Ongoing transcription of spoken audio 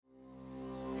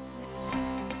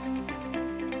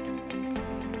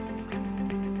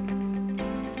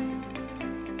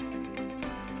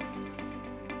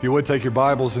If you would take your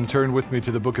Bibles and turn with me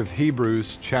to the book of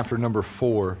Hebrews, chapter number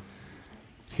 4.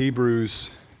 Hebrews,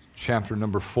 chapter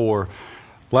number 4.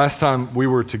 Last time we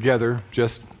were together,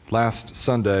 just last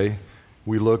Sunday,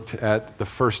 we looked at the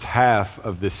first half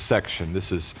of this section.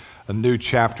 This is a new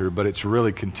chapter, but it's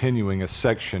really continuing a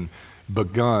section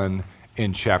begun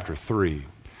in chapter 3.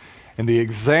 And the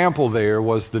example there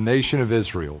was the nation of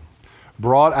Israel,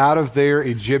 brought out of their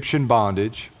Egyptian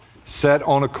bondage, set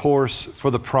on a course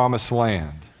for the promised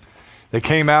land. They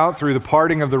came out through the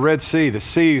parting of the Red Sea. The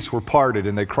seas were parted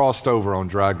and they crossed over on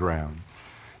dry ground.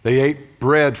 They ate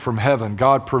bread from heaven.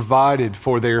 God provided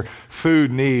for their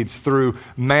food needs through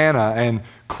manna and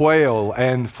quail,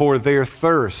 and for their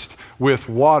thirst with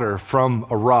water from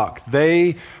a rock.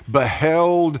 They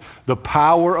beheld the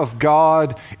power of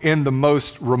God in the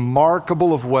most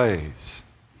remarkable of ways.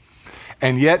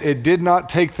 And yet it did not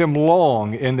take them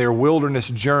long in their wilderness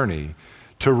journey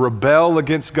to rebel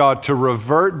against God, to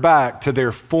revert back to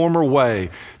their former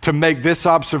way, to make this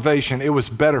observation: it was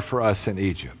better for us in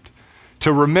Egypt.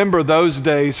 To remember those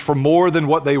days for more than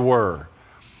what they were,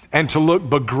 and to look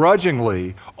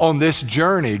begrudgingly on this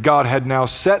journey God had now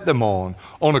set them on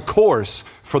a course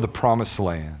for the promised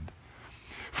land.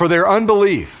 For their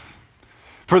unbelief,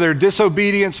 for their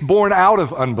disobedience born out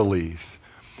of unbelief,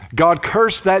 God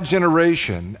cursed that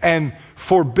generation and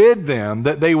forbid them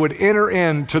that they would enter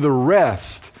into the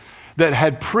rest that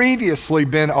had previously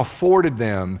been afforded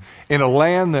them in a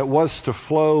land that was to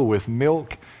flow with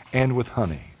milk and with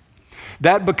honey.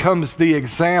 That becomes the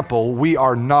example we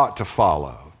are not to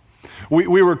follow.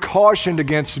 We were cautioned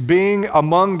against being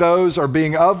among those, or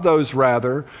being of those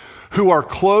rather, who are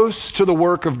close to the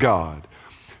work of God,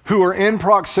 who are in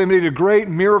proximity to great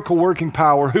miracle-working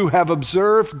power, who have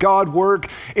observed God work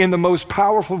in the most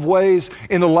powerful of ways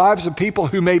in the lives of people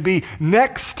who may be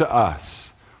next to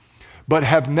us, but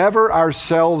have never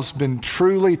ourselves been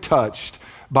truly touched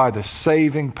by the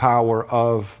saving power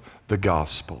of the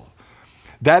gospel.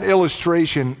 That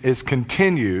illustration is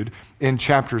continued in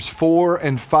chapters 4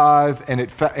 and 5, and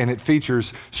it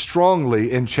features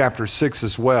strongly in chapter 6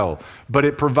 as well. But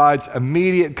it provides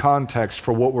immediate context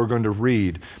for what we're going to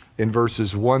read in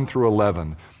verses 1 through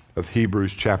 11 of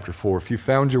Hebrews chapter 4. If you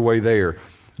found your way there,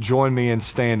 join me in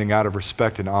standing out of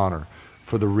respect and honor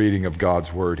for the reading of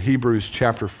God's word. Hebrews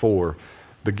chapter 4,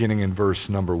 beginning in verse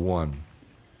number 1.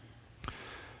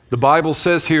 The Bible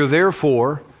says here,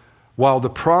 "Therefore, while the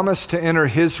promise to enter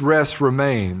his rest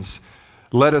remains,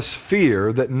 let us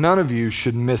fear that none of you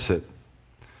should miss it.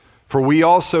 For we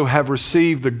also have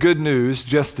received the good news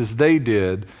just as they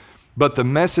did, but the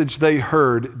message they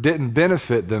heard didn't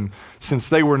benefit them, since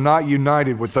they were not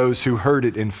united with those who heard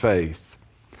it in faith.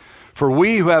 For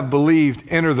we who have believed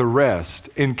enter the rest,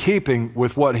 in keeping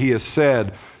with what he has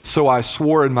said, so I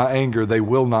swore in my anger, they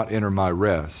will not enter my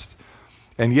rest.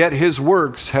 And yet his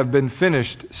works have been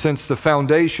finished since the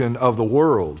foundation of the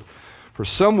world. For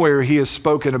somewhere he has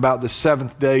spoken about the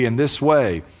seventh day in this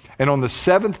way, and on the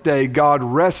seventh day God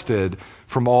rested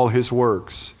from all his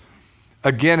works.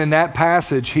 Again, in that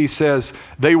passage, he says,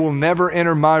 they will never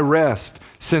enter my rest,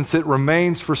 since it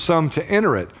remains for some to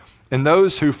enter it. And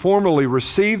those who formerly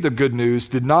received the good news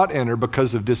did not enter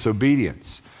because of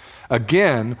disobedience.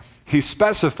 Again, he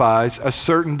specifies a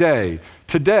certain day,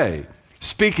 today,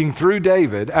 speaking through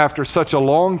David after such a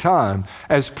long time,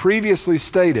 as previously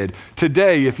stated,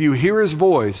 today, if you hear his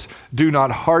voice, do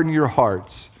not harden your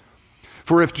hearts.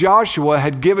 For if Joshua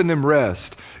had given them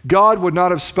rest, God would not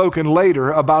have spoken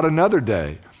later about another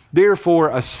day. Therefore,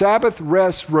 a Sabbath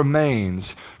rest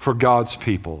remains for God's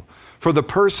people. For the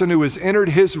person who has entered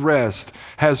his rest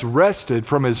has rested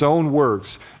from his own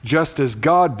works, just as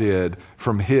God did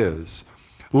from his.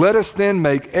 Let us then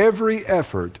make every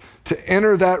effort to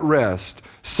enter that rest,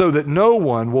 so that no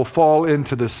one will fall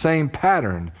into the same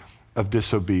pattern of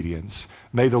disobedience.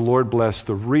 May the Lord bless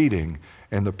the reading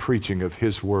and the preaching of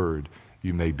his word.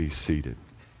 You may be seated.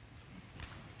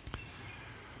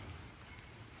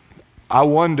 I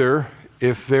wonder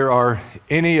if there are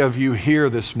any of you here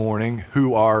this morning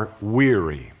who are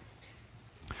weary.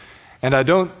 And I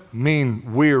don't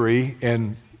mean weary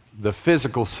in the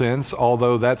physical sense,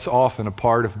 although that's often a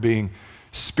part of being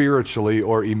spiritually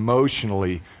or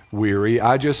emotionally weary.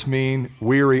 I just mean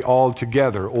weary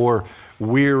altogether, or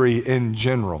weary in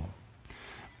general.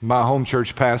 My home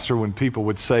church pastor, when people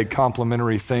would say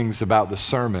complimentary things about the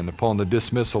sermon upon the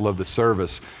dismissal of the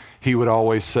service, he would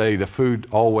always say, the food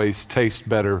always tastes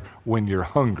better when you're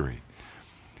hungry.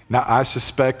 Now, I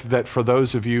suspect that for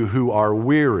those of you who are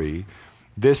weary,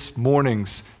 this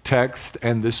morning's text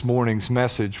and this morning's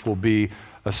message will be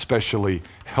especially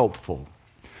helpful.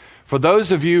 For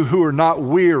those of you who are not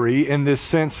weary in this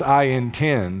sense I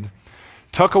intend,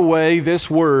 Tuck away this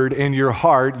word in your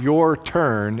heart. Your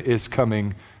turn is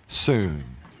coming soon.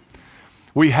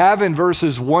 We have in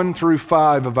verses 1 through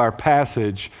 5 of our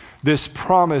passage this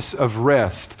promise of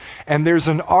rest. And there's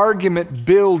an argument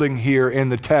building here in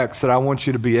the text that I want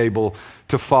you to be able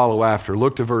to follow after.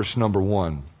 Look to verse number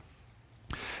 1.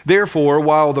 Therefore,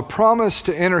 while the promise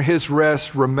to enter his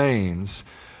rest remains,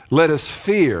 let us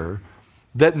fear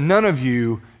that none of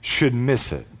you should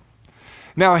miss it.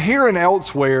 Now, here and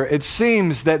elsewhere, it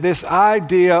seems that this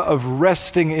idea of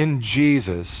resting in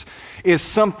Jesus is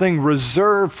something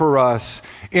reserved for us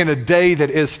in a day that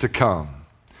is to come.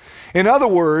 In other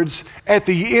words, at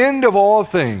the end of all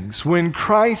things, when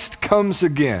Christ comes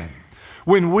again,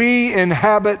 when we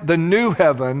inhabit the new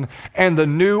heaven and the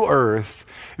new earth,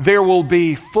 there will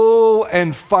be full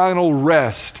and final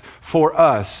rest for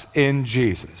us in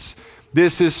Jesus.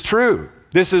 This is true.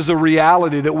 This is a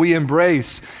reality that we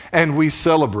embrace and we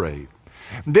celebrate.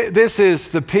 This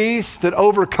is the peace that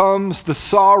overcomes the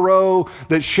sorrow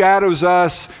that shadows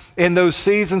us in those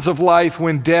seasons of life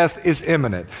when death is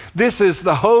imminent. This is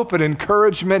the hope and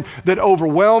encouragement that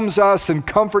overwhelms us and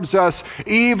comforts us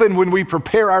even when we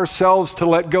prepare ourselves to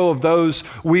let go of those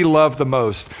we love the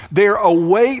most. There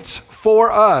awaits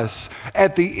for us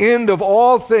at the end of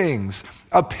all things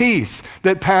a peace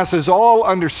that passes all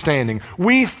understanding.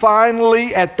 We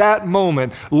finally at that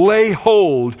moment lay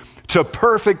hold to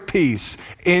perfect peace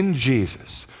in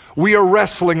Jesus. We are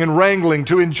wrestling and wrangling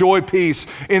to enjoy peace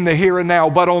in the here and now,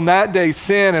 but on that day,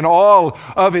 sin and all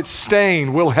of its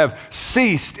stain will have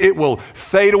ceased. It will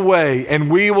fade away, and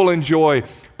we will enjoy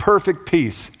perfect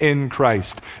peace in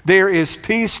Christ. There is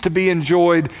peace to be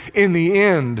enjoyed in the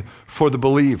end for the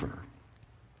believer.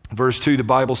 Verse 2, the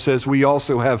Bible says, we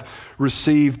also have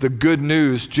received the good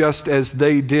news just as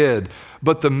they did.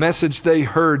 But the message they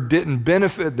heard didn't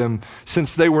benefit them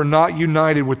since they were not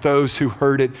united with those who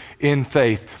heard it in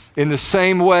faith. In the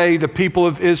same way, the people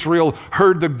of Israel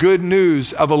heard the good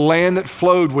news of a land that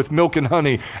flowed with milk and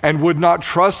honey and would not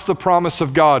trust the promise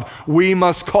of God. We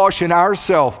must caution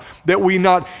ourselves that we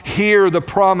not hear the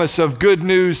promise of good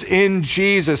news in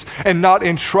Jesus and not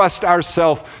entrust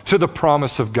ourselves to the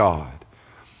promise of God.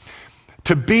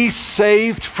 To be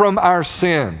saved from our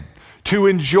sin, to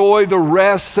enjoy the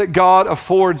rest that God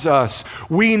affords us,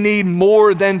 we need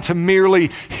more than to merely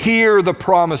hear the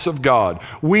promise of God.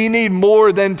 We need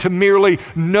more than to merely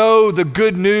know the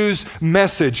good news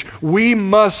message. We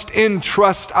must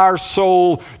entrust our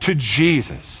soul to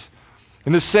Jesus.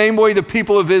 In the same way the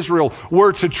people of Israel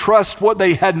were to trust what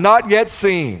they had not yet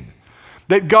seen,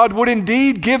 that God would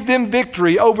indeed give them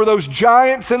victory over those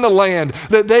giants in the land,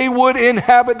 that they would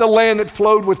inhabit the land that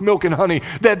flowed with milk and honey,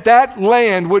 that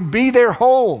land would be their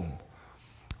home.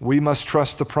 We must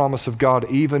trust the promise of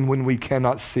God even when we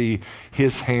cannot see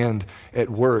His hand at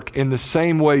work. In the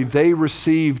same way they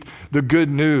received the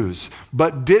good news,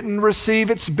 but didn't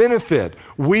receive its benefit,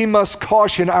 we must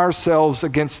caution ourselves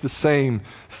against the same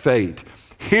fate.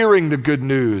 Hearing the good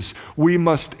news, we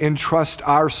must entrust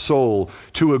our soul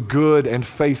to a good and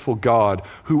faithful God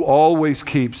who always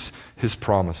keeps His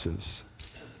promises.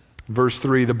 Verse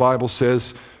 3, the Bible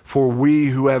says, for we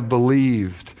who have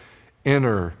believed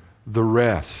enter the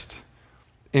rest,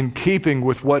 in keeping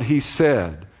with what He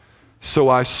said. So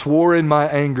I swore in my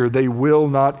anger, they will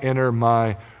not enter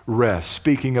my rest.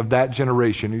 Speaking of that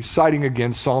generation, he's citing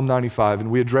again Psalm 95,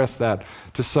 and we addressed that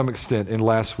to some extent in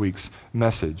last week's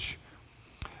message.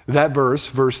 That verse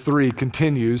 3,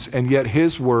 continues, and yet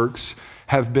His works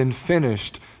have been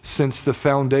finished since the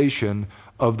foundation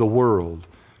of the world.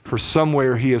 For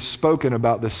somewhere He has spoken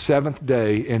about the seventh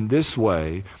day in this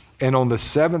way, and on the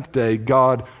seventh day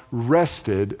God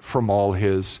rested from all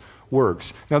His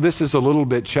works. Now this is a little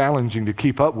bit challenging to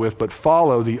keep up with, but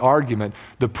follow the argument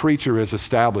the preacher is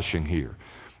establishing here.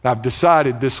 I've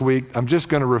decided this week I'm just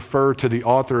going to refer to the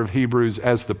author of Hebrews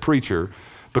as the preacher,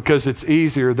 because it's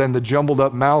easier than the jumbled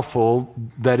up mouthful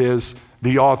that is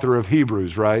the author of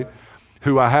Hebrews, right?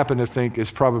 Who I happen to think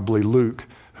is probably Luke,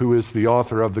 who is the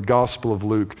author of the Gospel of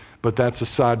Luke, but that's a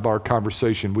sidebar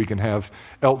conversation we can have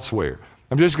elsewhere.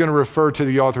 I'm just going to refer to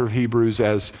the author of Hebrews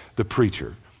as the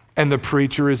preacher. And the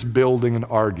preacher is building an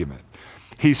argument.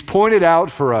 He's pointed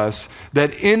out for us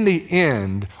that in the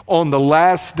end, on the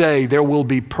last day, there will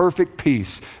be perfect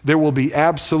peace. There will be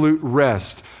absolute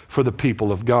rest for the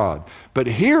people of God. But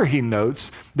here he notes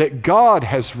that God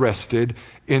has rested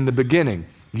in the beginning,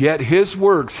 yet His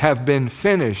works have been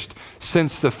finished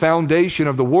since the foundation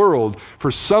of the world. For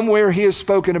somewhere He has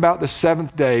spoken about the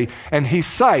seventh day, and he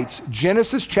cites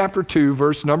Genesis chapter 2,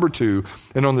 verse number 2,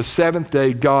 and on the seventh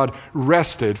day God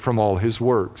rested from all His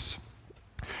works.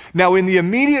 Now, in the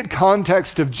immediate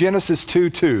context of Genesis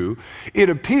 2:2, it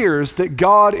appears that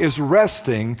God is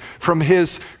resting from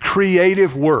his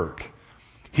creative work.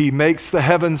 He makes the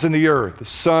heavens and the earth, the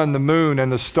sun, the moon,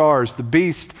 and the stars, the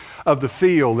beast of the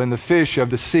field and the fish of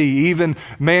the sea, even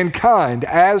mankind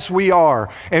as we are.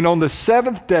 And on the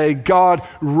seventh day, God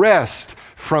rests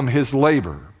from his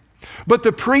labor. But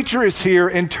the preacher is here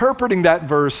interpreting that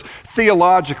verse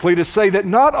theologically to say that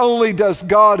not only does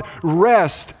God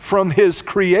rest from his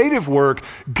creative work,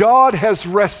 God has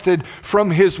rested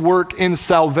from his work in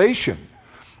salvation.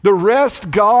 The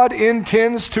rest God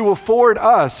intends to afford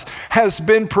us has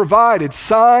been provided,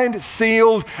 signed,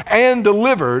 sealed, and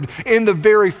delivered in the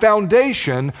very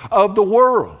foundation of the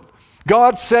world.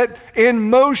 God set in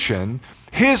motion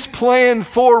his plan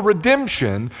for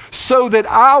redemption so that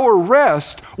our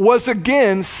rest was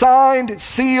again signed,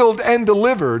 sealed, and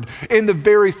delivered in the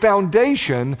very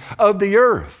foundation of the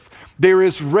earth. There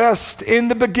is rest in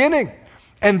the beginning,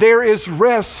 and there is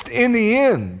rest in the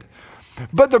end.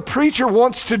 But the preacher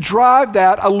wants to drive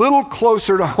that a little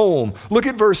closer to home. Look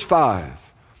at verse 5.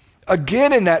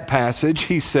 Again in that passage,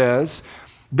 he says,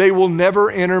 "They will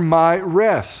never enter my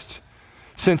rest,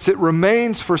 since it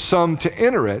remains for some to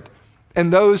enter it,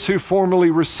 and those who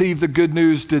formerly received the good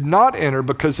news did not enter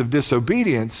because of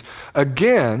disobedience."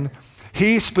 Again,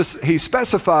 he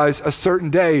specifies a certain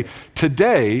day,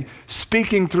 today,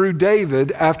 speaking through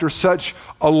David after such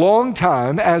a long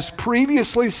time, as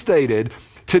previously stated,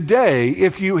 "Today,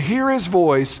 if you hear his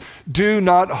voice, do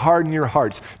not harden your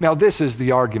hearts." Now, this is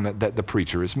the argument that the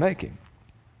preacher is making.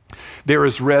 There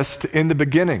is rest in the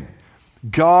beginning.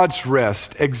 God's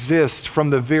rest exists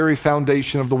from the very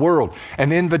foundation of the world.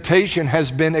 An invitation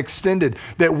has been extended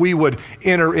that we would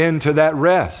enter into that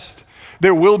rest.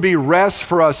 There will be rest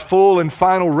for us, full and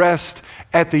final rest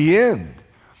at the end.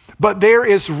 But there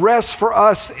is rest for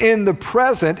us in the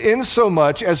present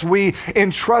insomuch as we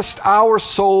entrust our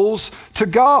souls to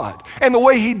God. And the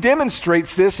way he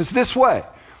demonstrates this is this way.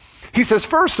 He says,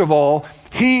 first of all,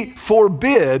 he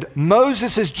forbid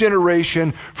Moses'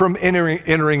 generation from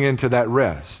entering into that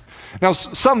rest. Now,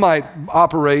 some might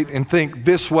operate and think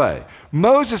this way.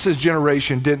 Moses'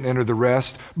 generation didn't enter the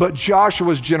rest, but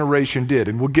Joshua's generation did.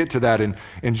 And we'll get to that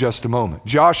in just a moment.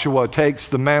 Joshua takes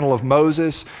the mantle of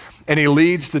Moses and he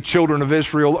leads the children of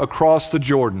Israel across the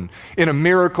Jordan. In a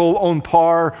miracle on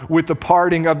par with the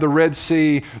parting of the Red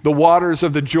Sea, the waters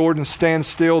of the Jordan stand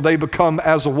still. They become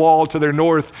as a wall to their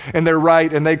north and their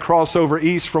right, and they cross over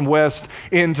east from west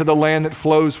into the land that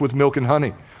flows with milk and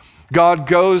honey. God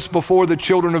goes before the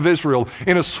children of Israel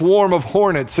in a swarm of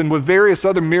hornets and with various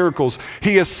other miracles.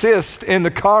 He assists in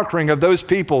the conquering of those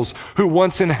peoples who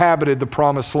once inhabited the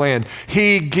promised land.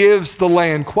 He gives the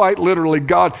land, quite literally,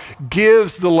 God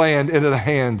gives the land into the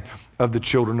hand of the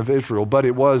children of Israel. But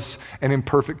it was an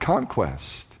imperfect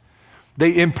conquest.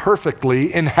 They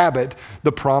imperfectly inhabit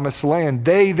the promised land.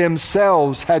 They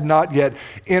themselves had not yet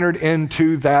entered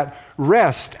into that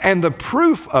rest. And the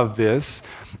proof of this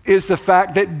is the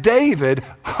fact that David,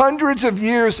 hundreds of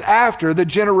years after the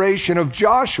generation of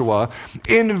Joshua,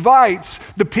 invites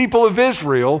the people of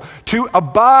Israel to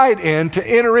abide in, to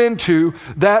enter into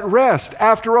that rest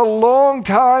after a long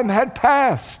time had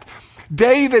passed.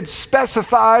 David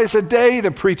specifies a day,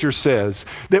 the preacher says,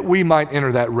 that we might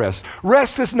enter that rest.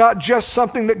 Rest is not just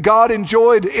something that God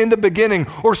enjoyed in the beginning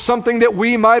or something that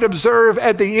we might observe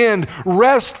at the end.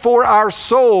 Rest for our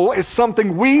soul is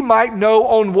something we might know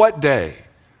on what day?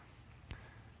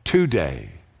 Today,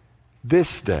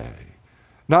 this day.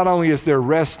 Not only is there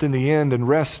rest in the end and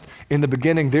rest in the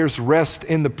beginning, there's rest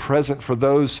in the present for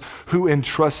those who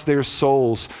entrust their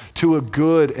souls to a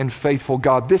good and faithful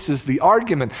God. This is the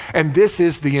argument, and this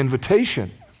is the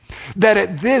invitation. That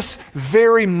at this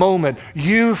very moment,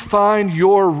 you find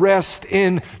your rest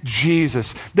in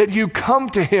Jesus. That you come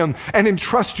to him and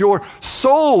entrust your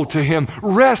soul to him.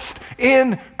 Rest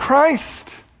in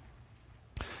Christ.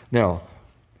 Now,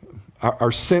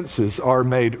 our senses are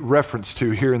made reference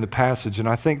to here in the passage, and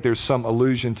I think there's some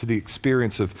allusion to the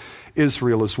experience of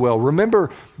Israel as well. Remember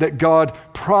that God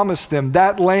promised them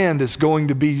that land is going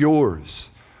to be yours.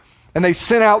 And they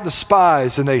sent out the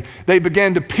spies, and they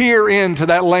began to peer into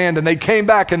that land, and they came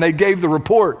back and they gave the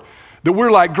report that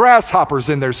we're like grasshoppers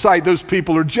in their sight. Those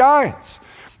people are giants.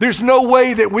 There's no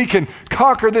way that we can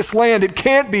conquer this land. It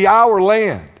can't be our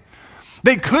land.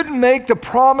 They couldn't make the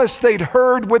promise they'd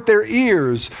heard with their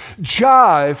ears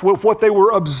jive with what they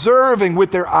were observing with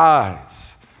their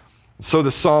eyes. So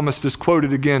the psalmist is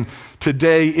quoted again,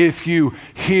 "Today if you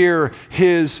hear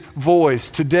his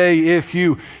voice." Today if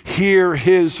you hear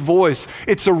his voice.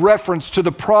 It's a reference to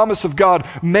the promise of God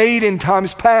made in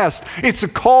times past. It's a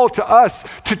call to us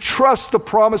to trust the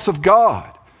promise of God.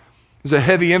 There's a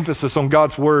heavy emphasis on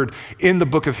God's word in the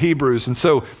book of Hebrews. And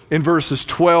so in verses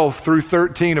 12 through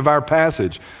 13 of our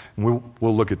passage, and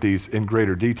we'll look at these in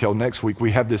greater detail next week,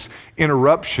 we have this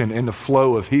interruption in the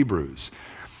flow of Hebrews.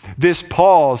 This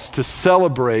pause to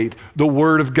celebrate the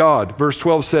word of God. Verse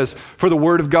 12 says, "For the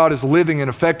word of God is living and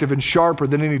effective and sharper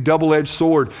than any double-edged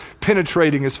sword,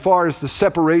 penetrating as far as the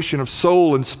separation of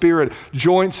soul and spirit,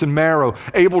 joints and marrow,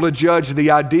 able to judge the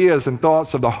ideas and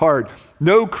thoughts of the heart.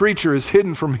 No creature is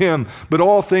hidden from him, but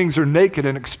all things are naked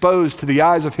and exposed to the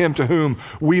eyes of him to whom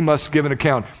we must give an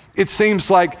account." It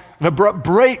seems like an abrupt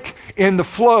break in the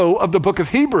flow of the book of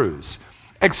Hebrews,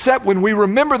 except when we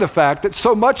remember the fact that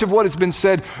so much of what has been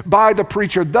said by the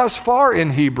preacher thus far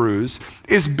in Hebrews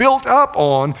is built up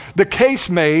on the case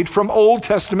made from Old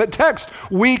Testament text.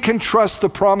 We can trust the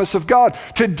promise of God.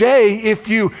 Today, if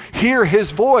you hear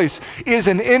his voice, is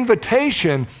an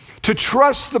invitation to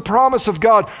trust the promise of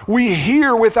God we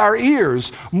hear with our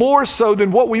ears more so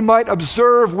than what we might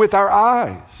observe with our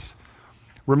eyes.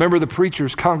 Remember the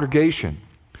preacher's congregation,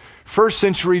 first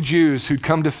century Jews who'd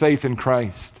come to faith in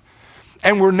Christ.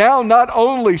 And we're now not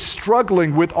only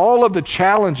struggling with all of the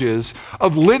challenges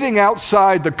of living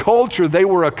outside the culture they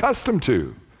were accustomed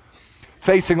to,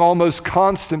 facing almost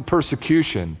constant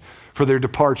persecution for their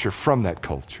departure from that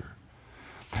culture.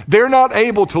 They're not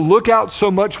able to look out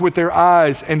so much with their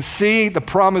eyes and see the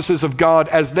promises of God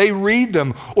as they read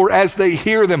them or as they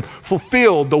hear them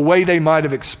fulfilled the way they might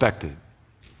have expected.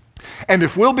 And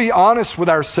if we'll be honest with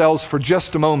ourselves for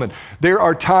just a moment, there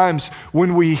are times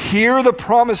when we hear the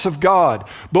promise of God,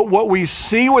 but what we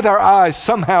see with our eyes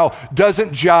somehow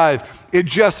doesn't jive. It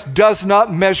just does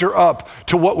not measure up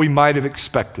to what we might have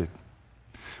expected.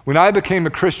 When I became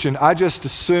a Christian, I just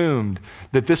assumed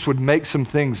that this would make some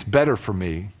things better for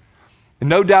me. And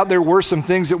no doubt there were some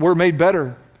things that were made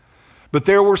better, but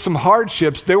there were some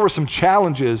hardships, there were some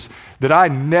challenges that I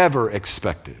never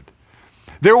expected.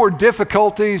 There were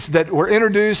difficulties that were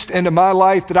introduced into my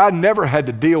life that I never had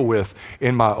to deal with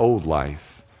in my old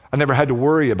life. I never had to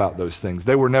worry about those things.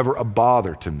 They were never a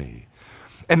bother to me.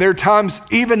 And there are times,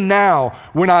 even now,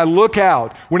 when I look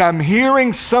out, when I'm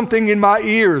hearing something in my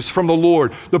ears from the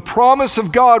Lord, the promise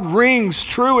of God rings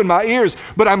true in my ears,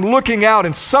 but I'm looking out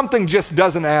and something just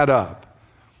doesn't add up.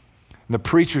 And the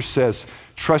preacher says,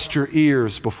 trust your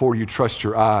ears before you trust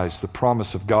your eyes. The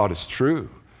promise of God is true.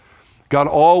 God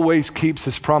always keeps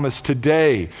his promise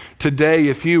today. Today,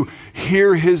 if you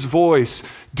hear his voice,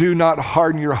 do not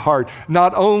harden your heart.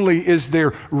 Not only is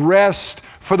there rest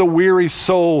for the weary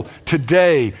soul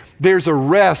today, there's a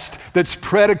rest that's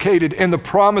predicated in the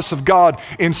promise of God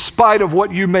in spite of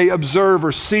what you may observe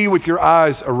or see with your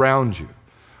eyes around you.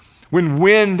 When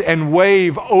wind and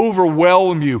wave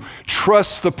overwhelm you,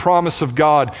 trust the promise of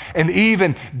God. And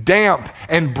even damp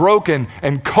and broken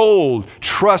and cold,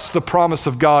 trust the promise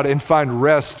of God and find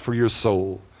rest for your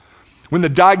soul. When the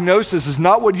diagnosis is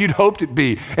not what you'd hoped it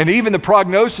be, and even the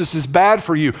prognosis is bad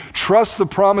for you, trust the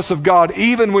promise of God,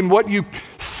 even when what you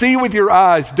see with your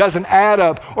eyes doesn't add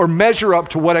up or measure up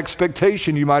to what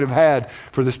expectation you might have had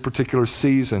for this particular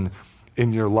season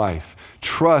in your life.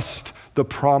 Trust the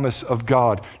promise of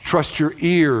God. Trust your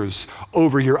ears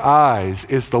over your eyes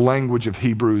is the language of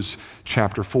Hebrews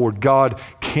chapter 4. God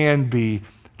can be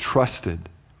trusted.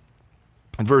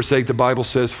 In verse 8, the Bible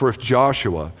says, "For if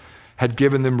Joshua had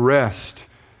given them rest,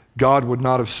 God would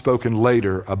not have spoken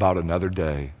later about another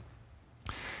day."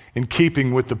 In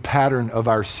keeping with the pattern of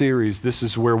our series, this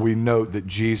is where we note that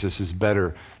Jesus is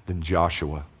better than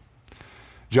Joshua.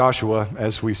 Joshua,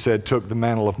 as we said, took the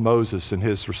mantle of Moses, and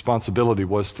his responsibility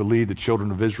was to lead the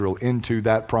children of Israel into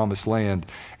that promised land,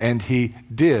 and he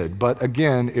did. But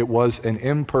again, it was an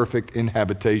imperfect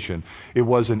inhabitation. It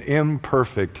was an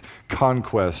imperfect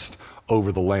conquest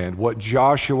over the land. What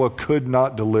Joshua could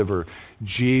not deliver,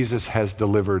 Jesus has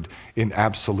delivered in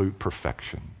absolute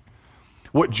perfection.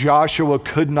 What Joshua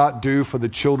could not do for the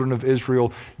children of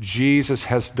Israel, Jesus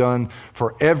has done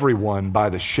for everyone by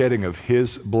the shedding of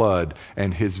his blood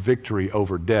and his victory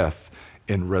over death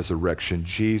in resurrection.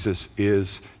 Jesus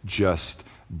is just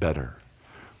better.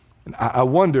 And I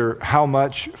wonder how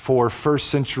much for first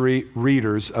century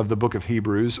readers of the book of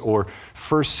Hebrews or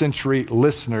first century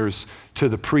listeners to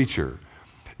the preacher,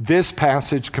 this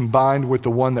passage combined with the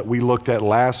one that we looked at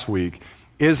last week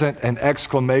isn't an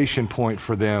exclamation point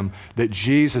for them that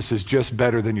Jesus is just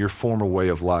better than your former way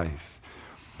of life.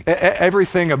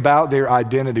 Everything about their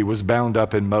identity was bound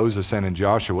up in Moses and in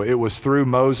Joshua. It was through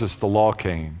Moses the law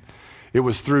came. It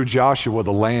was through Joshua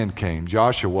the land came.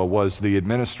 Joshua was the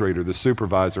administrator, the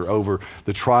supervisor over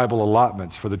the tribal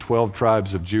allotments for the 12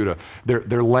 tribes of Judah.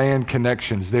 Their land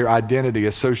connections, their identity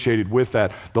associated with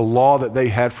that, the law that they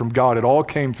had from God, it all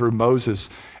came through Moses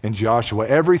and Joshua.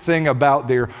 Everything about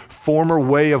their former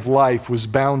way of life was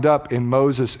bound up in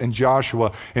Moses and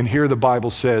Joshua. And here the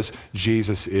Bible says,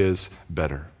 Jesus is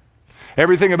better.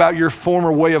 Everything about your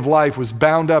former way of life was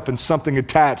bound up in something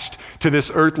attached to this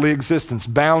earthly existence,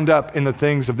 bound up in the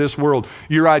things of this world.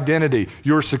 Your identity,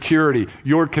 your security,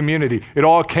 your community, it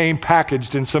all came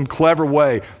packaged in some clever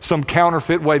way, some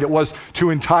counterfeit way that was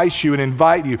to entice you and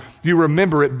invite you. You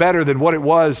remember it better than what it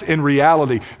was in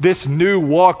reality. This new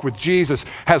walk with Jesus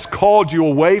has called you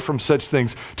away from such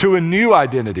things to a new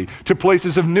identity, to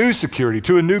places of new security,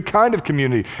 to a new kind of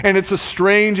community. And it's a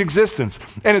strange existence,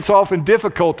 and it's often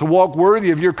difficult to walk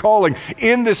worthy of your calling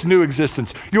in this new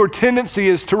existence. Your tendency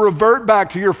is to revert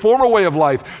back to your former way of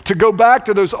life, to go back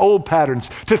to those old patterns,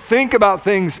 to think about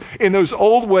things in those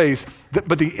old ways.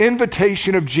 But the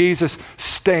invitation of Jesus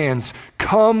stands.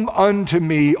 Come unto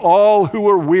me, all who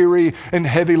are weary and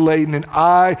heavy laden, and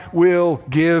I will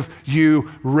give you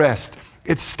rest.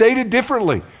 It's stated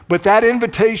differently, but that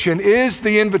invitation is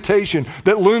the invitation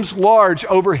that looms large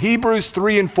over Hebrews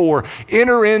 3 and 4.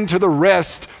 Enter into the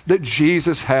rest that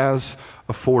Jesus has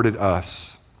afforded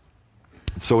us.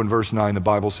 So in verse 9, the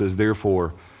Bible says,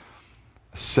 therefore,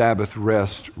 Sabbath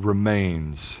rest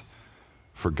remains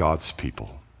for God's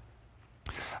people.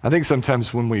 I think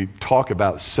sometimes when we talk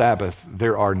about Sabbath,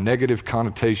 there are negative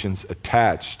connotations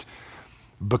attached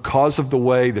because of the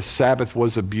way the Sabbath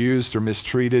was abused or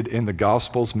mistreated in the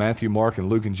Gospels, Matthew, Mark, and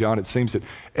Luke, and John. It seems that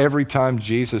every time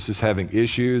Jesus is having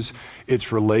issues,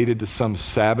 it's related to some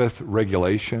Sabbath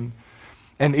regulation.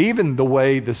 And even the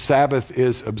way the Sabbath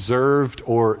is observed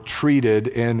or treated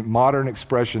in modern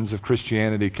expressions of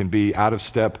Christianity can be out of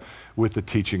step with the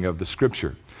teaching of the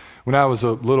Scripture. When I was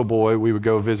a little boy, we would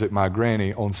go visit my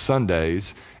granny on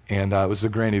Sundays, and it was a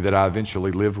granny that I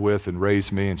eventually lived with and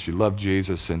raised me, and she loved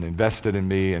Jesus and invested in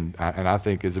me, and I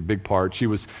think is a big part. She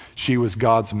was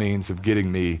God's means of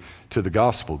getting me to the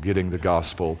gospel, getting the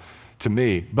gospel to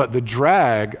me. But the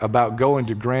drag about going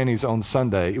to Granny's on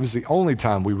Sunday, it was the only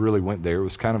time we really went there. It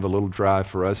was kind of a little drive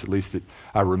for us, at least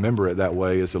I remember it that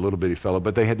way as a little bitty fellow.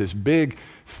 But they had this big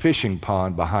fishing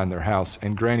pond behind their house,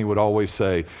 and Granny would always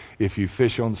say, if you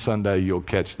fish on Sunday, you'll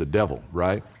catch the devil,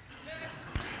 right?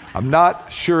 I'm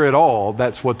not sure at all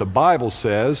that's what the Bible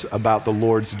says about the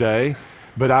Lord's Day,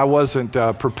 but I wasn't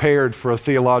prepared for a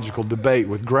theological debate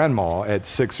with Grandma at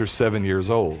 6 or 7 years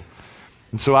old.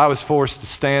 And so I was forced to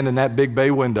stand in that big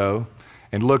bay window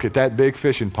and look at that big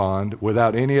fishing pond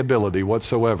without any ability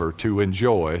whatsoever to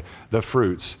enjoy the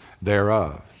fruits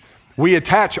thereof. We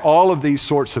attach all of these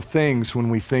sorts of things when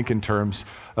we think in terms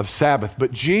of Sabbath,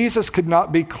 but Jesus could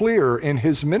not be clearer in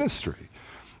his ministry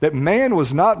that man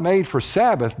was not made for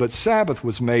Sabbath, but Sabbath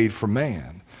was made for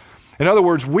man. In other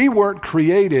words, we weren't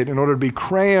created in order to be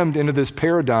crammed into this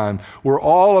paradigm where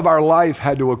all of our life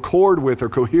had to accord with or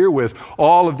cohere with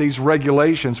all of these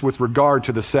regulations with regard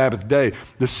to the Sabbath day.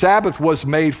 The Sabbath was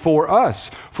made for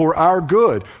us, for our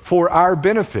good, for our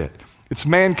benefit. It's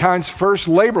mankind's first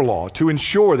labor law to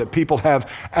ensure that people have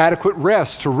adequate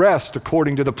rest, to rest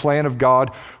according to the plan of God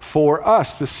for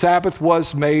us. The Sabbath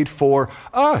was made for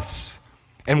us.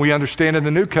 And we understand in the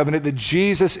New Covenant that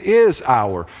Jesus is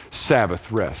our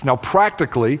Sabbath rest. Now,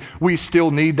 practically, we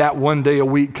still need that one day a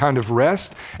week kind of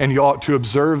rest, and you ought to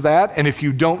observe that. And if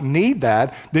you don't need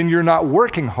that, then you're not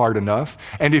working hard enough.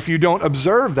 And if you don't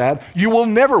observe that, you will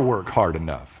never work hard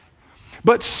enough.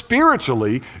 But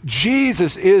spiritually,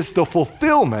 Jesus is the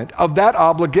fulfillment of that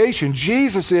obligation.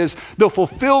 Jesus is the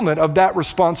fulfillment of that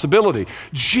responsibility.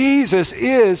 Jesus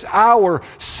is our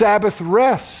Sabbath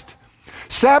rest.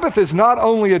 Sabbath is not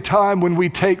only a time when we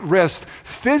take rest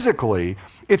physically,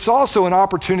 it's also an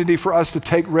opportunity for us to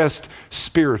take rest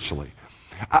spiritually.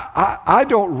 I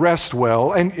don't rest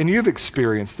well, and you've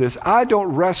experienced this, I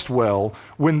don't rest well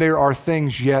when there are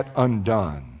things yet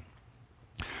undone.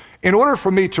 In order for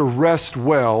me to rest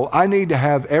well, I need to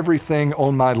have everything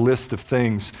on my list of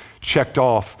things checked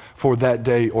off for that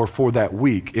day or for that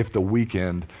week if the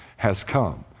weekend has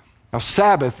come. Now,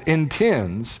 Sabbath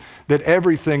intends that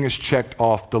everything is checked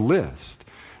off the list.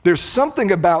 There's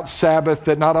something about Sabbath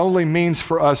that not only means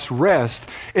for us rest,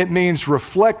 it means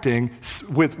reflecting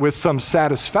with some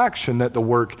satisfaction that the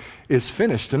work is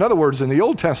finished. In other words, in the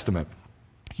Old Testament,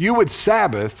 you would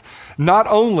Sabbath not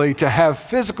only to have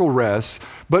physical rest,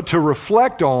 but to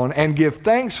reflect on and give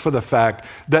thanks for the fact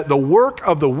that the work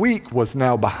of the week was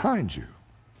now behind you.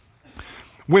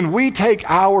 When we take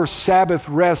our Sabbath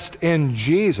rest in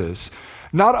Jesus,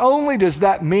 Not only does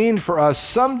that mean for us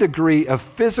some degree of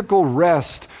physical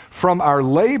rest from our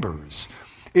labors,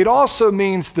 it also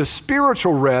means the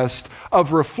spiritual rest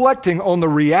of reflecting on the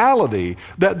reality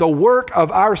that the work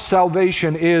of our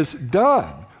salvation is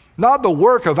done. Not the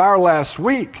work of our last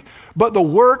week, but the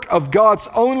work of God's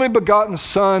only begotten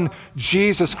Son,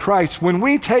 Jesus Christ. When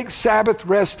we take Sabbath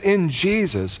rest in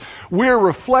Jesus, we're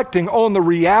reflecting on the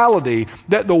reality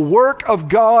that the work of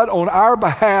God on our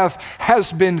behalf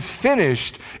has been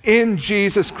finished in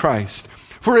Jesus Christ.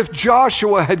 For if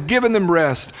Joshua had given them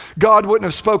rest, God wouldn't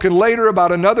have spoken later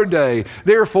about another day.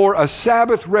 Therefore, a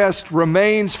Sabbath rest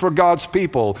remains for God's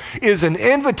people is an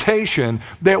invitation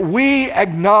that we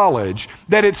acknowledge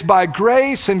that it's by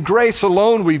grace and grace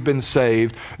alone we've been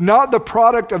saved, not the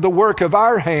product of the work of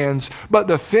our hands, but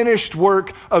the finished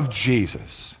work of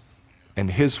Jesus. And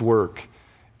his work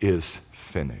is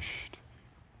finished.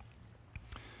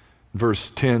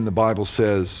 Verse 10, the Bible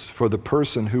says, "For the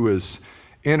person who is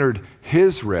entered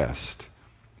his rest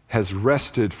has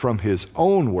rested from his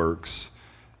own works,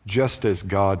 just as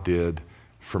God did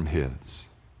from his."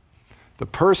 The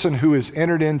person who has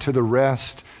entered into the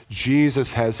rest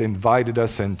Jesus has invited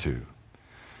us into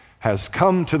has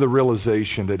come to the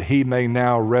realization that he may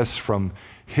now rest from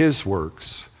his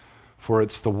works, for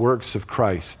it's the works of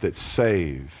Christ that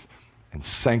save and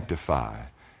sanctify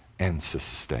and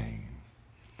sustain.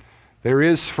 There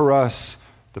is for us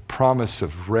the promise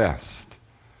of rest.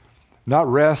 Not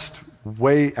rest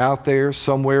way out there,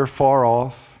 somewhere far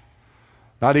off.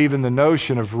 Not even the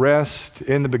notion of rest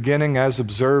in the beginning as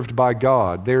observed by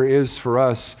God. There is for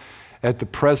us at the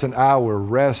present hour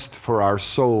rest for our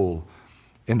soul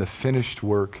in the finished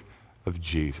work of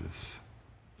Jesus.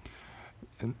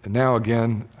 And now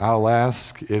again, I'll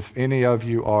ask if any of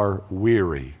you are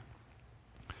weary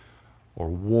or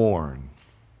worn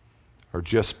or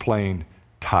just plain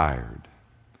tired.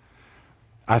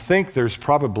 I think there's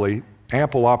probably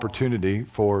ample opportunity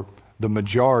for the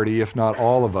majority, if not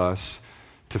all of us,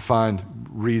 to find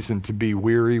reason to be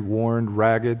weary, worn,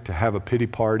 ragged, to have a pity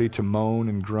party, to moan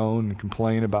and groan and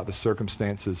complain about the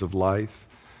circumstances of life.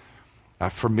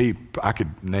 For me, I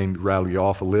could rattle you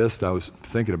off a list. I was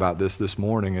thinking about this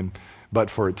morning, but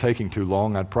for it taking too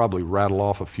long, I'd probably rattle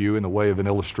off a few in the way of an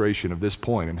illustration of this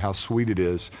point and how sweet it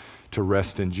is to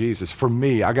rest in Jesus. For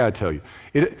me, I got to tell you,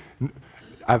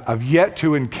 I've yet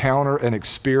to encounter an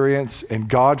experience, and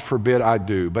God forbid I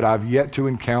do, but I've yet to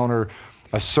encounter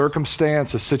a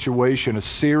circumstance, a situation, a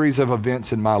series of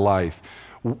events in my life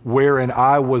wherein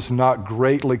I was not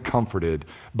greatly comforted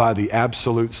by the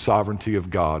absolute sovereignty of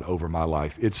God over my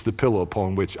life. It's the pillow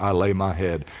upon which I lay my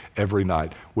head every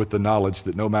night with the knowledge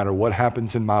that no matter what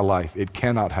happens in my life, it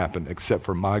cannot happen except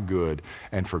for my good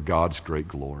and for God's great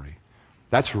glory.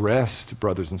 That's rest,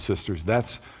 brothers and sisters.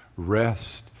 That's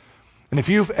rest. And if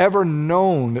you've ever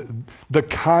known the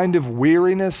kind of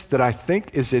weariness that I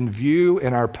think is in view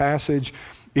in our passage,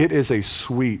 it is a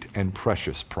sweet and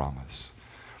precious promise.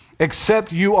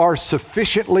 Except you are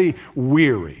sufficiently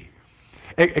weary,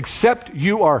 except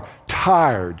you are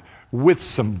tired with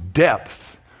some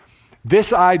depth,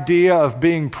 this idea of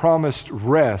being promised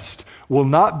rest will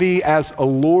not be as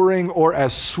alluring or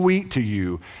as sweet to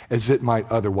you as it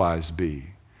might otherwise be.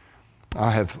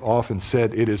 I have often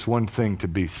said it is one thing to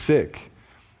be sick.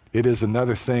 It is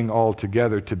another thing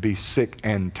altogether to be sick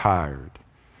and tired.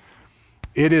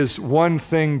 It is one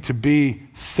thing to be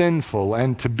sinful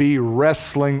and to be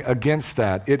wrestling against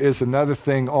that. It is another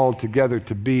thing altogether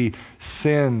to be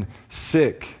sin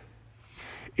sick.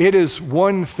 It is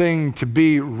one thing to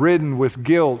be ridden with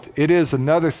guilt. It is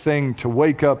another thing to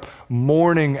wake up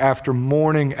morning after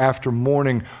morning after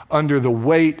morning under the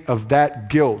weight of that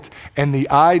guilt and the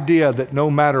idea that no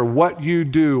matter what you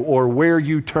do or where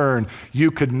you turn,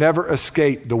 you could never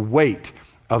escape the weight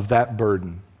of that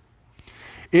burden.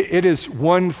 It is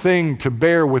one thing to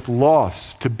bear with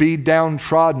loss, to be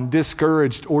downtrodden,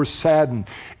 discouraged, or saddened.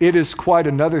 It is quite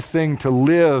another thing to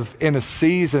live in a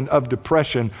season of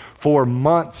depression for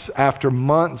months after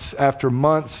months after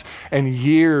months and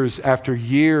years after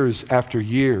years after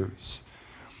years.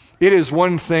 It is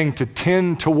one thing to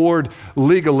tend toward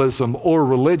legalism or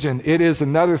religion. It is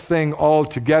another thing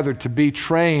altogether to be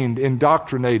trained,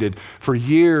 indoctrinated for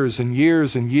years and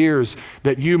years and years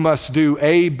that you must do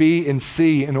A, B, and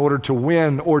C in order to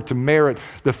win or to merit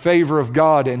the favor of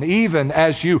God. And even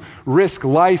as you risk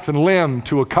life and limb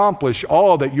to accomplish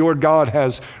all that your God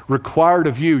has required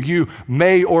of you, you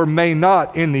may or may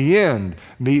not in the end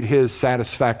meet his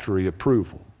satisfactory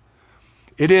approval.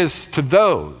 It is to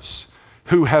those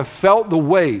who have felt the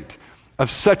weight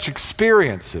of such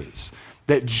experiences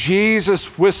that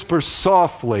Jesus whispers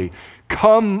softly,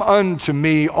 Come unto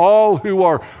me, all who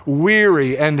are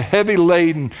weary and heavy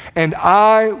laden, and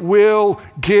I will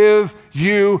give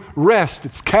you rest.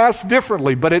 It's cast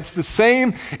differently, but it's the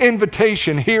same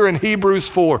invitation here in Hebrews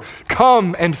 4.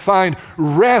 Come and find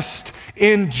rest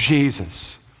in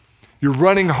Jesus. You're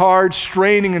running hard,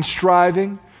 straining and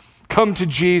striving. Come to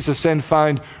Jesus and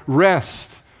find rest.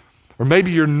 Or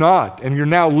maybe you're not, and you're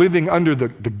now living under the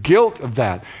guilt of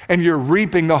that, and you're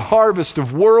reaping the harvest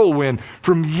of whirlwind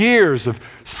from years of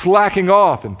slacking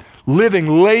off and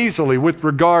living lazily with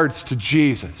regards to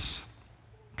Jesus.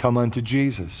 Come unto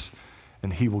Jesus,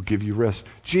 and he will give you rest.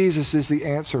 Jesus is the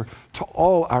answer to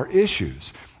all our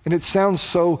issues. And it sounds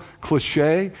so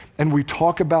cliche, and we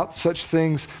talk about such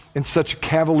things in such a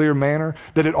cavalier manner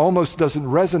that it almost doesn't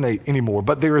resonate anymore.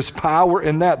 But there is power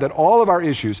in that all of our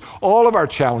issues, all of our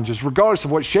challenges, regardless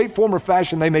of what shape, form, or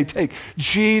fashion they may take,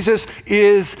 Jesus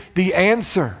is the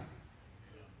answer.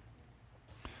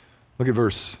 Look at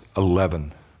verse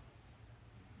 11.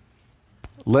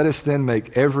 Let us then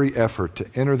make every effort to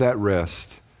enter that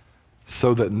rest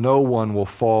so that no one will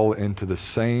fall into the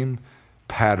same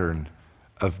pattern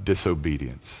of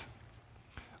disobedience.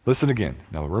 Listen again.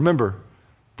 Now remember,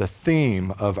 the theme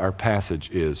of our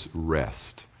passage is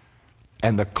rest.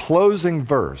 And the closing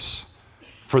verse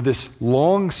for this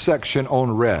long section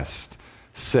on rest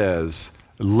says,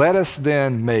 let us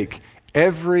then make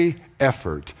every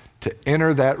effort to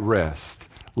enter that rest,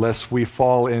 lest we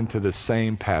fall into the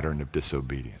same pattern of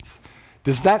disobedience.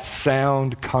 Does that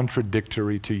sound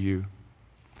contradictory to you?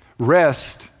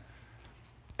 Rest,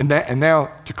 and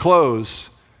now to close,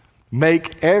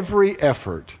 make every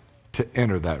effort to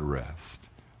enter that rest.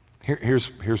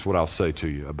 Here's what I'll say to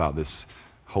you about this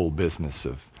whole business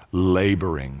of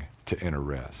laboring to enter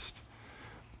rest.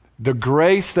 The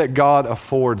grace that God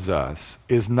affords us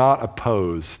is not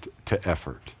opposed to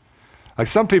effort. Like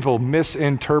some people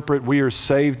misinterpret we are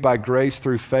saved by grace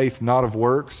through faith, not of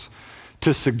works,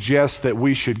 to suggest that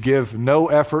we should give no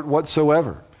effort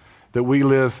whatsoever, that we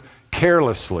live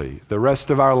carelessly the rest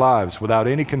of our lives without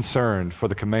any concern for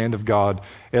the command of God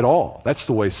at all. That's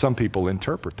the way some people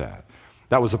interpret that.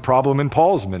 That was a problem in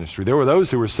Paul's ministry. There were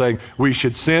those who were saying we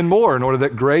should sin more in order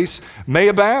that grace may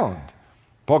abound.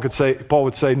 Paul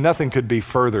would say nothing could be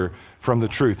further from the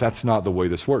truth. That's not the way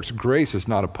this works. Grace is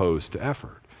not opposed to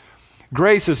effort.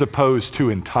 Grace is opposed to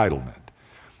entitlement.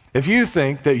 If you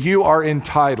think that you are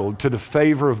entitled to the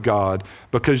favor of God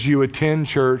because you attend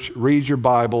church, read your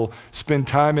Bible, spend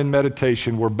time in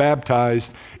meditation, were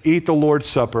baptized, eat the Lord's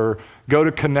Supper, go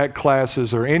to connect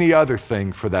classes, or any other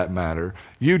thing for that matter,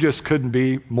 you just couldn't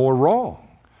be more wrong.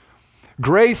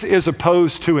 Grace is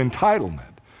opposed to entitlement.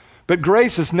 But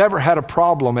grace has never had a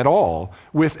problem at all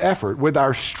with effort, with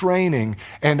our straining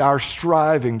and our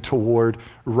striving toward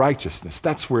righteousness.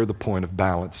 That's where the point of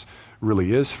balance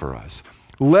really is for us.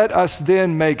 Let us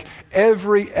then make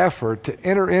every effort to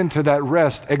enter into that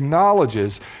rest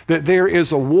acknowledges that there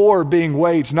is a war being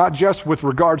waged, not just with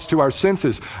regards to our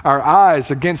senses, our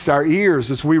eyes against our ears,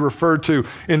 as we referred to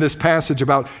in this passage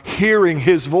about hearing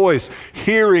his voice,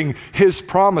 hearing his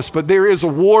promise, but there is a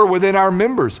war within our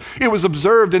members. It was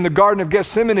observed in the Garden of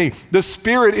Gethsemane, the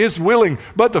spirit is willing,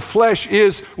 but the flesh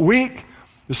is weak.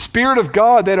 The Spirit of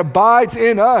God that abides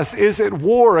in us is at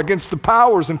war against the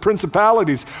powers and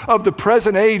principalities of the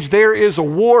present age. There is a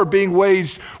war being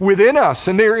waged within us,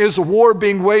 and there is a war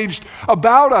being waged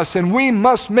about us, and we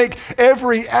must make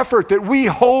every effort that we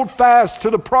hold fast to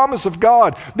the promise of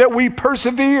God, that we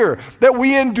persevere, that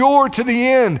we endure to the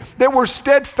end, that we're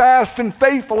steadfast and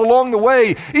faithful along the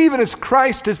way, even as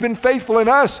Christ has been faithful in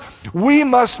us. We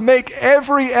must make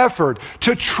every effort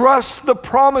to trust the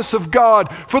promise of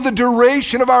God for the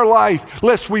duration of our life,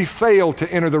 lest we fail to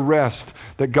enter the rest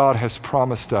that God has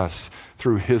promised us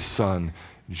through his Son,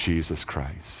 Jesus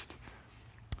Christ.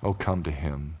 Oh, come to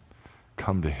him.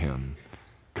 Come to him.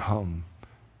 Come,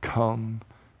 come,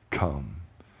 come.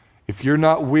 If you're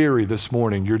not weary this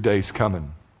morning, your day's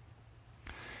coming.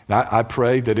 Now, I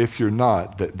pray that if you're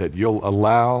not, that you'll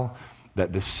allow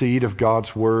that the seed of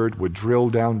God's word would drill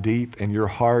down deep in your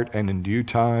heart, and in due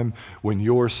time, when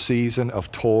your season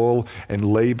of toil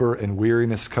and labor and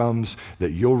weariness comes,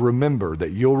 that you'll remember,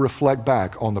 that you'll reflect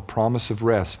back on the promise of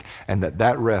rest, and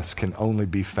that rest can only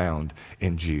be found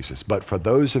in Jesus. But for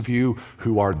those of you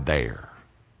who are there,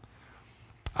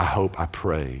 I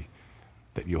pray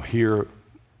that you'll hear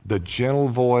the gentle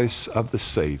voice of the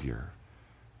Savior,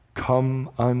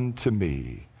 "Come unto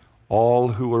me, all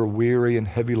who are weary and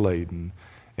heavy laden,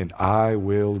 and I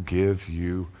will give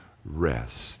you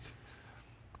rest."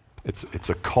 It's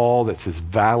a call that's as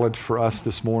valid for us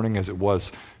this morning as it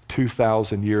was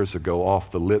 2,000 years ago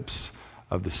off the lips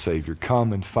of the Savior.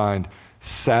 Come and find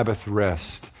Sabbath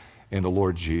rest in the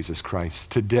Lord Jesus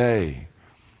Christ. Today,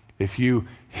 if you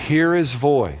hear his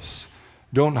voice,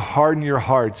 don't harden your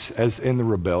hearts as in the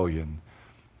rebellion,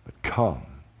 but come,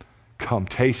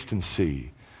 taste and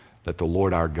see that the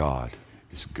Lord our God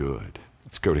is good.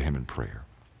 Let's go to him in prayer.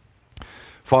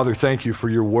 Father, thank you for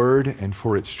your word and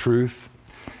for its truth.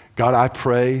 God, I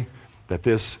pray that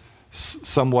this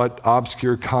somewhat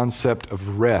obscure concept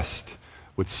of rest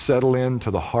would settle into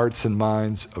the hearts and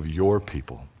minds of your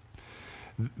people.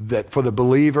 That for the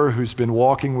believer who's been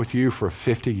walking with you for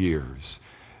 50 years,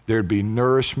 there'd be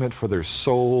nourishment for their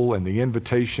soul and the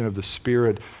invitation of the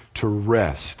Spirit to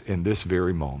rest in this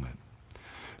very moment.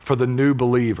 For the new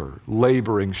believer,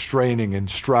 laboring, straining, and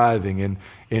striving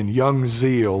in young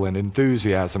zeal and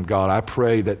enthusiasm, God, I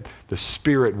pray that the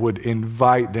Spirit would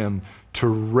invite them to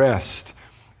rest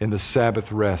in the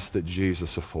Sabbath rest that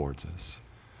Jesus affords us.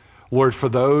 Lord, for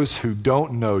those who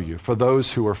don't know you, for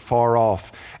those who are far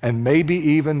off, and maybe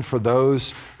even for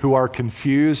those who are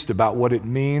confused about what it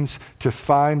means to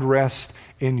find rest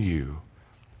in you,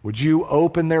 would you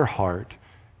open their heart,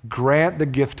 grant the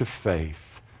gift of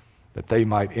faith, that they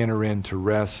might enter into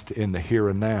rest in the here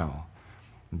and now,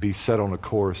 and be set on a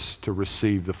course to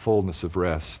receive the fullness of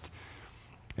rest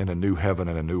in a new heaven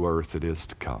and a new earth that is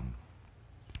to come.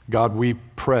 God, we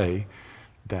pray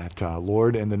that,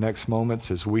 Lord, in the next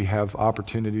moments as we have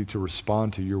opportunity to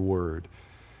respond to your word,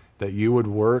 that you would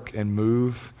work and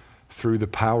move through the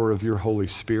power of your Holy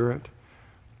Spirit,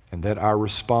 and that our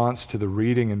response to the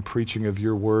reading and preaching of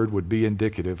your word would be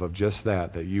indicative of just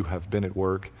that you have been at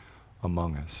work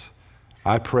among us.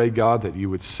 I pray, God, that you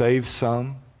would save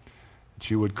some,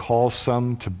 that you would call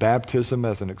some to baptism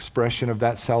as an expression of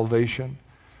that salvation,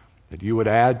 that you would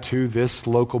add to this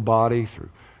local body through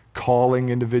calling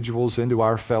individuals into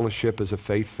our fellowship as a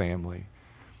faith family.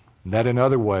 And that in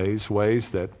other ways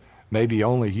that maybe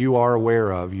only you are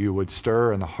aware of, you would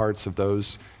stir in the hearts of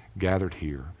those gathered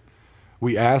here.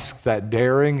 We ask that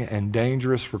daring and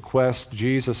dangerous request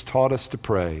Jesus taught us to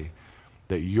pray,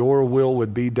 that your will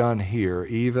would be done here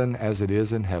even as it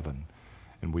is in heaven.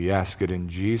 And we ask it in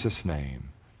Jesus' name.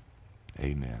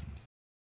 Amen.